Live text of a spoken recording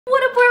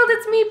What up world,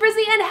 it's me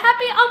Brizzy and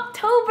happy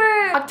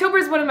October! October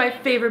is one of my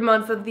favorite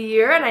months of the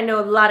year and I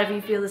know a lot of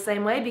you feel the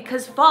same way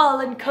because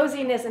fall and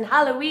coziness and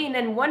Halloween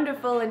and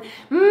wonderful and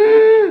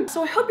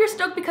So I hope you're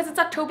stoked because it's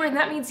October and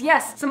that means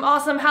yes, some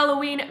awesome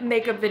Halloween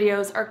makeup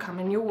videos are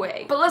coming your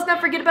way. But let's not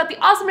forget about the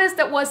awesomeness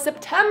that was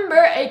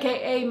September,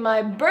 aka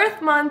my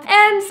birth month,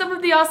 and some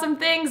of the awesome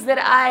things that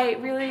I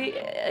really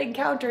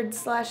encountered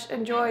 /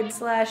 enjoyed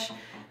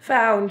 /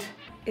 found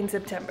in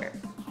September.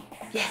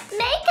 Yes.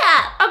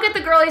 Makeup! I'll get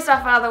the girly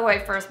stuff out of the way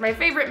first. My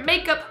favorite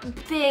makeup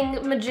thing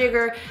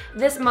majigger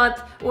this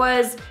month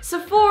was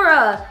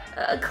Sephora,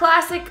 a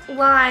classic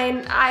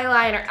line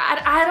eyeliner.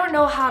 I don't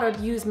know how to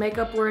use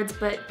makeup words,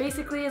 but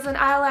basically it's an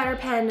eyeliner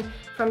pen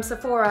from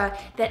Sephora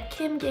that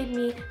Kim gave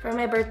me for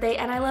my birthday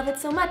and I love it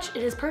so much.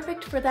 It is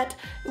perfect for that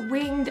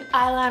winged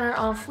eyeliner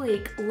on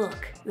fleek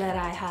look that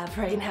I have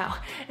right now.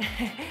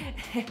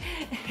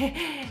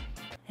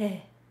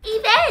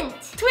 Event!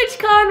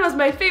 TwitchCon was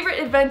my favorite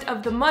event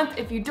of the month.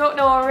 If you don't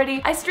know already,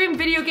 I stream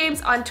video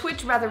games on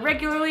Twitch rather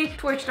regularly,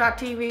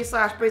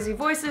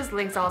 twitch.tv/BrizzyVoices,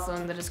 links also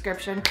in the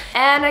description.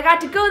 And I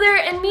got to go there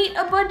and meet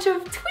a bunch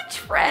of Twitch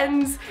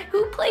friends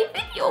who play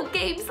video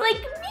games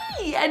like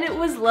me, and it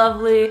was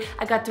lovely.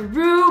 I got to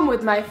room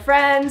with my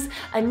friends,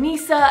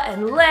 Anissa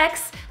and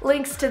Lex,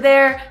 links to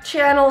their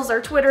channels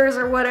or Twitters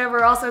or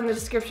whatever, also in the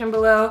description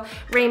below,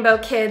 Rainbow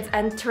Kids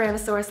and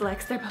Tyrannosaurus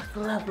Lex, they're both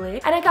lovely.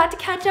 And I got to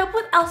catch up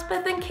with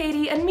Elspeth and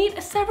Katie and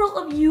meet several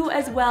of you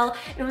as well.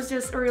 It was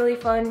just a really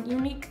fun,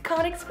 unique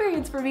con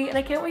experience for me and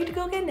I can't wait to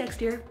go again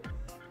next year.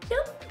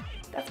 Yep,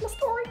 that's my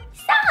story.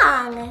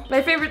 Song!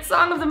 My favorite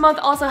song of the month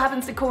also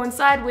happens to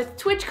coincide with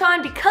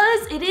TwitchCon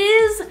because it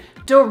is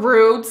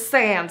Darude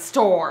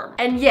Sandstorm.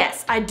 And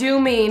yes, I do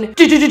mean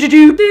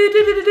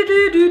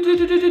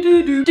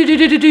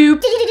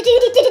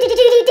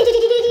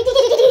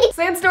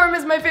Sandstorm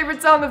is my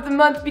favorite song of the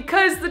month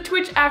because the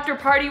Twitch after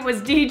party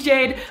was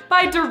DJ'd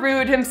by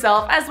Darude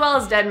himself, as well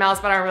as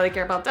deadmau5, but I don't really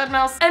care about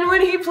deadmau5. And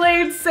when he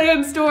played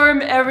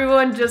Sandstorm,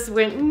 everyone just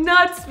went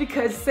nuts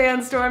because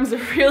Sandstorm's a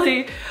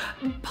really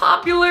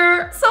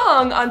popular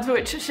song on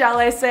Twitch, shall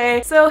I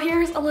say. So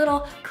here's a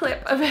little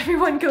clip of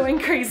everyone going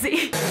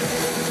crazy.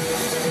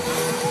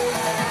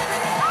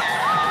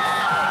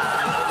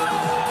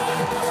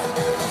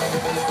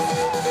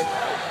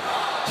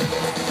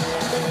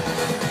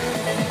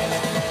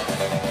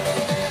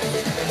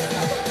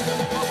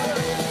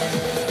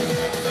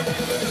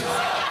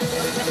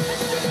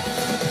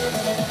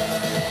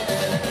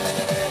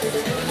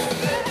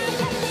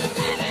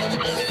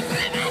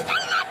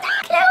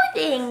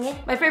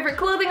 My favorite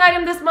clothing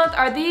item this month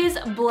are these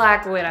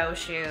Black Widow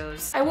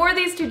shoes. I wore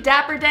these to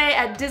Dapper Day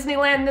at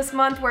Disneyland this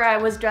month where I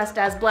was dressed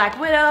as Black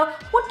Widow.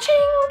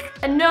 Waching!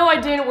 And no, I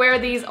didn't wear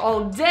these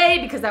all day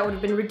because that would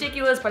have been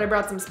ridiculous, but I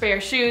brought some spare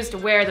shoes to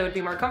wear that would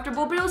be more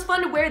comfortable, but it was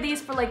fun to wear these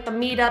for like the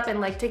meetup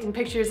and like taking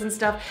pictures and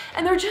stuff,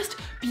 and they're just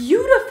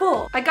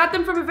beautiful. I got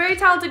them from a very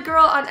talented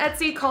girl on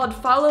Etsy called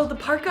Follow the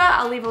Parka.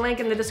 I'll leave a link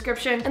in the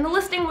description. And the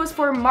listing was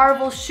for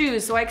Marvel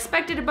shoes, so I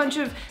expected a bunch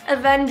of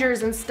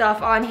Avengers and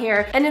stuff on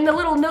here. And in the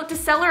little note to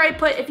seller I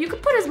put, if you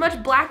could put as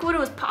much Black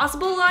Widow as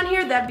possible on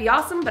here, that'd be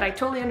awesome, but I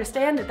totally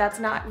understand that that's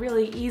not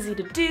really easy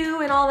to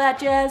do and all that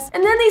jazz.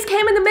 And then these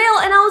came in the mail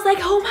and I was like,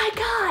 oh my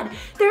god,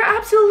 they're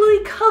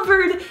absolutely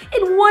covered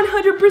in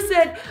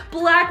 100%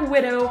 Black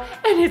Widow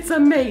and it's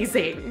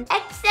amazing.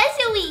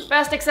 Accessory!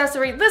 Best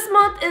accessory this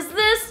month is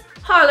this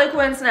Harley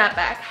Quinn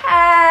snapback.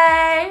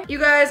 Hey! You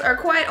guys are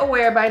quite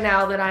aware by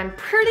now that I'm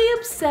pretty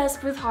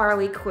obsessed with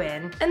Harley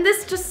Quinn. And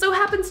this just so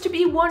happens to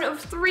be one of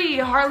 3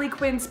 Harley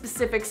Quinn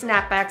specific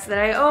snapbacks that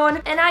I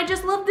own. And I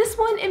just love this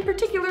one in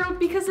particular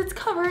because it's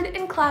covered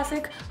in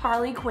classic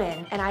Harley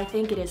Quinn. And I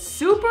think it is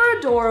super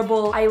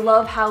adorable. I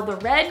love how the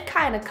red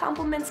kind of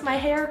complements my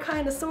hair,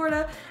 kind of,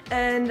 sorta.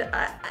 And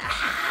I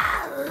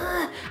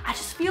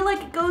just feel like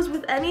it goes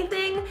with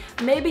anything.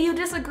 Maybe you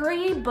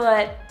disagree,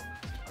 but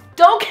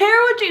don't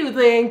care what you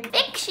think.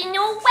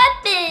 Fictional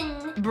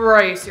weapon!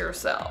 Brace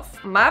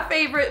yourself. My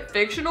favorite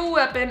fictional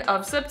weapon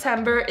of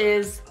September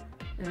is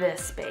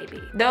this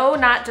baby. No,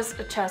 not just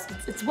a chest,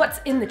 it's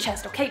what's in the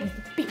chest, okay?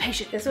 Be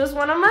patient. This was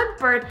one of my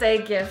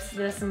birthday gifts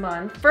this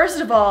month.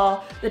 First of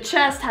all, the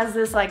chest has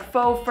this like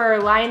faux fur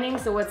lining,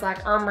 so it's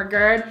like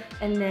armor-guard.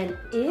 And then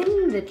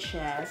in the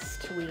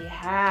chest, we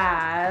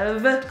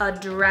have a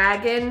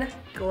dragon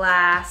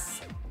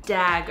glass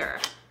dagger.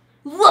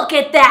 Look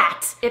at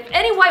that! If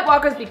any White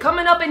Walkers be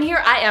coming up in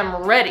here, I am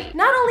ready.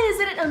 Not only is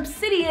it an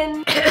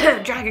obsidian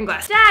dragon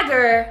glass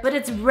dagger, but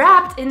it's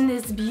wrapped in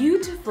this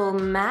beautiful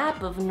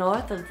map of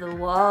North of the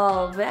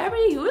Wall.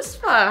 Very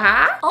useful,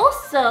 huh?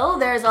 Also,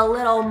 there's a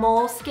little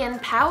moleskin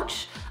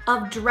pouch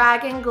of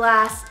dragon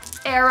glass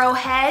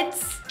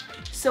arrowheads,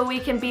 so we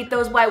can beat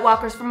those White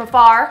Walkers from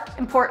afar.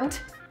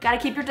 Important. Gotta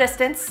keep your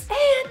distance.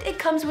 And it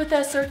comes with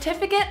a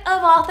certificate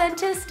of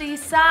authenticity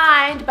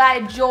signed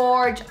by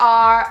George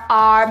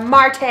R.R.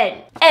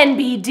 Martin,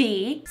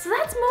 NBD. So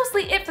that's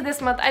mostly it for this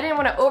month. I didn't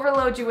want to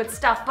overload you with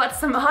stuff, but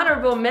some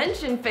honorable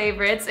mention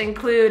favorites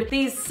include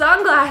these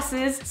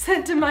sunglasses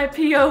sent to my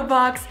P.O.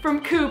 box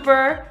from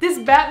Cooper, this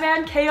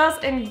Batman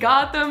Chaos in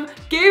Gotham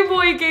Game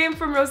Boy game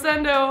from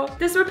Rosendo,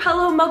 this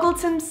Repello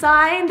Muggleton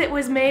sign that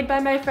was made by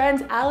my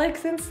friends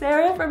Alex and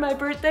Sarah for my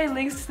birthday.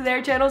 Links to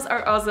their channels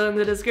are also in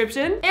the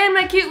description. And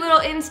my cute little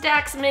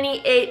Instax Mini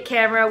 8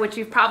 camera, which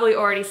you've probably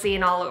already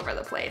seen all over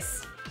the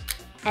place.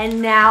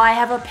 And now I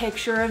have a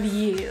picture of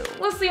you.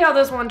 Let's see how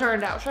this one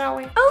turned out, shall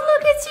we? Oh,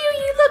 look at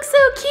you, you look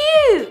so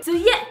cute. So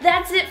yeah,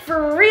 that's it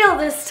for real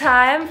this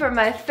time for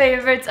my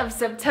favorites of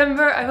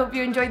September. I hope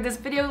you enjoyed this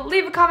video.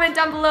 Leave a comment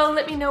down below.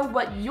 Let me know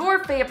what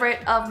your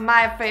favorite of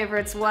my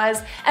favorites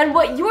was and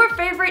what your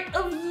favorite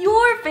of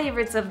your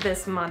favorites of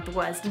this month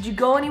was. Did you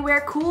go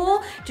anywhere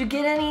cool? Did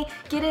you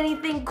get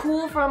anything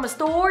cool from a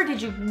store? Did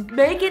you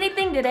make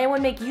anything? Did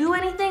anyone make you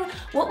anything?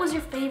 What was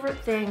your favorite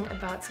thing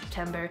about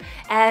September?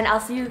 And I'll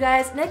see you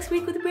guys next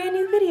week with a brand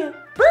new video.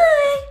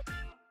 Bye!